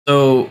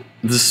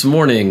This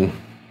morning,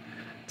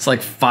 it's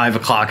like 5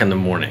 o'clock in the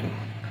morning.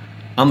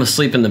 I'm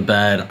asleep in the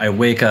bed. I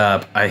wake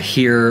up, I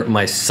hear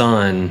my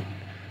son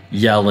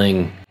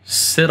yelling,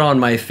 "Sit on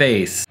my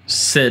face,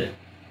 sit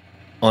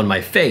on my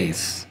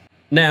face."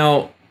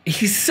 Now,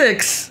 he's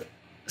 6,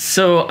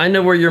 so I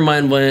know where your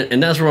mind went,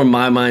 and that's where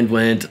my mind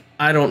went.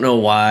 I don't know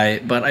why,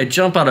 but I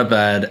jump out of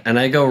bed and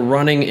I go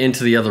running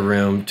into the other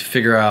room to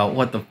figure out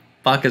what the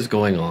fuck is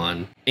going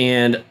on.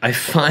 And I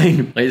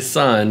find my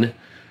son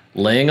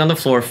laying on the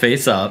floor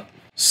face up,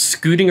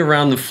 scooting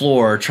around the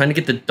floor, trying to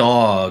get the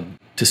dog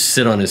to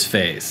sit on his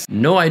face.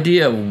 No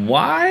idea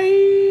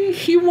why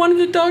he wanted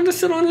the dog to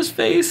sit on his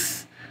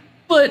face,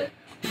 but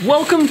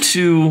welcome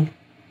to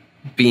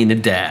being a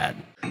dad.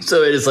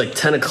 So it is like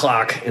 10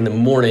 o'clock in the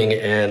morning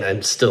and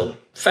I'm still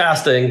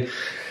fasting.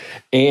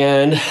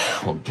 And,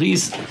 well,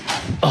 please,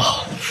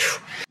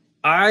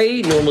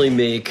 I normally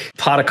make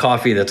a pot of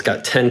coffee that's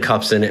got 10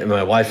 cups in it, and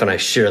my wife and I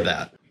share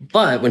that.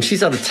 But when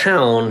she's out of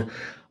town,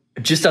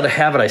 just out of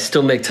habit, I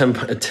still make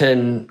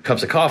 10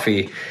 cups of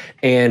coffee.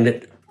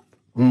 And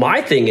my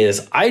thing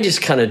is, I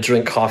just kind of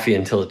drink coffee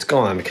until it's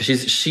gone because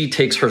she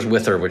takes hers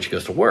with her when she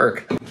goes to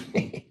work.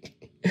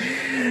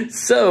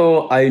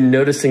 So I'm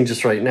noticing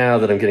just right now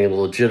that I'm getting a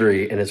little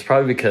jittery, and it's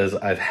probably because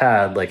I've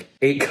had like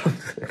 8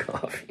 cups of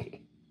coffee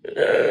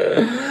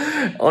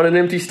on an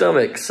empty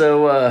stomach.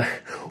 So,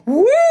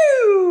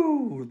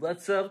 woo!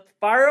 Let's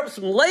fire up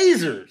some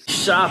lasers.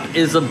 Shop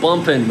is a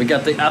bumping. We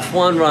got the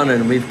F1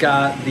 running. We've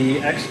got the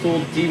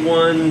xTool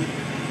D1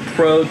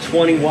 Pro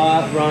 20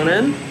 watt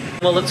running.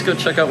 Well, let's go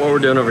check out what we're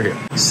doing over here.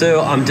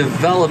 So I'm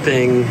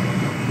developing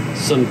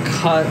some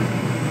cut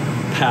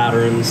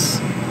patterns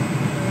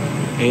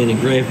and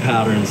engrave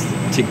patterns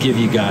to give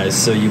you guys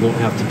so you won't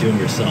have to do them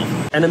yourself.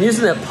 And I'm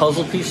using that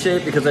puzzle piece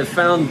shape because I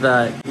found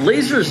that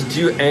lasers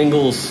do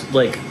angles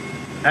like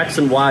X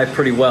and Y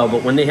pretty well,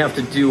 but when they have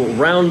to do a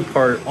round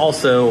part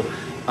also,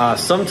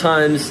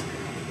 sometimes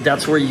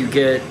that's where you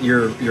get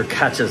your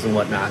catches and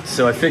whatnot.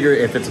 So I figure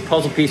if it's a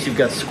puzzle piece, you've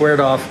got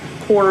squared off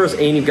corners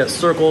and you've got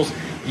circles,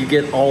 you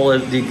get all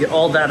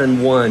that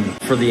in one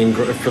for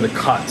the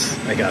cuts,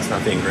 I guess,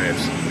 not the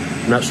engraves.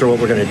 I'm not sure what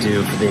we're gonna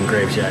do for the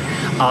engraves yet.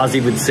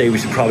 Ozzy would say we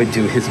should probably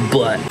do his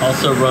butt.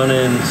 Also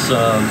running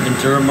some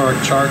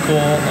Enduramark charcoal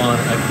on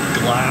a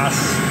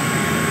glass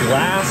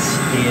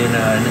in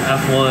an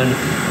F1.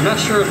 I'm not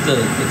sure if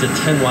the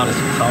 10 watt is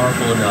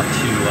powerful enough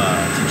to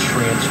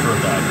transfer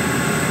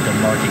the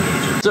marking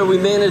agent. So we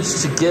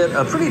managed to get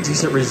a pretty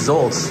decent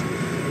result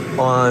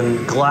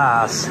on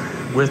glass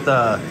with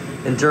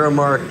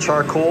Enduramark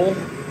charcoal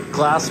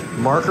glass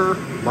marker,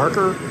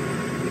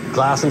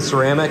 glass and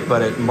ceramic,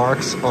 but it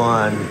marks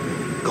on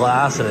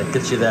glass and it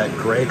gets you that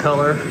gray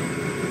color.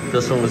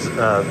 This one was,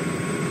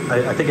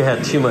 I think it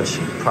had too much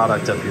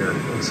product up here,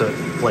 and so it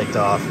flaked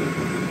off.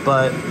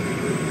 But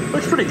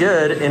looks pretty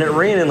good, and it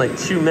ran in like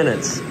 2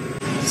 minutes.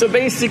 So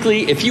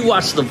basically, if you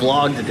watched the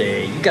vlog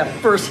today, you got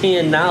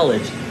firsthand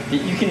knowledge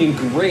that you can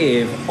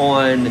engrave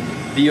on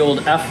the old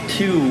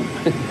F2.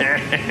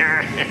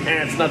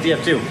 It's not the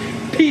F2.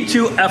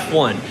 P2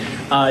 F1.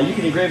 You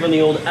can engrave on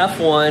the old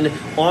F1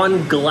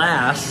 on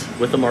glass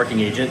with a marking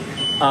agent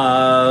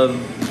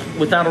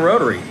without a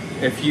rotary.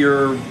 If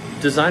your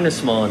design is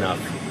small enough,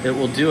 it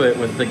will do it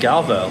with the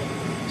Galvo.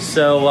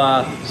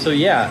 So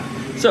yeah.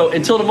 So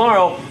until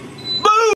tomorrow,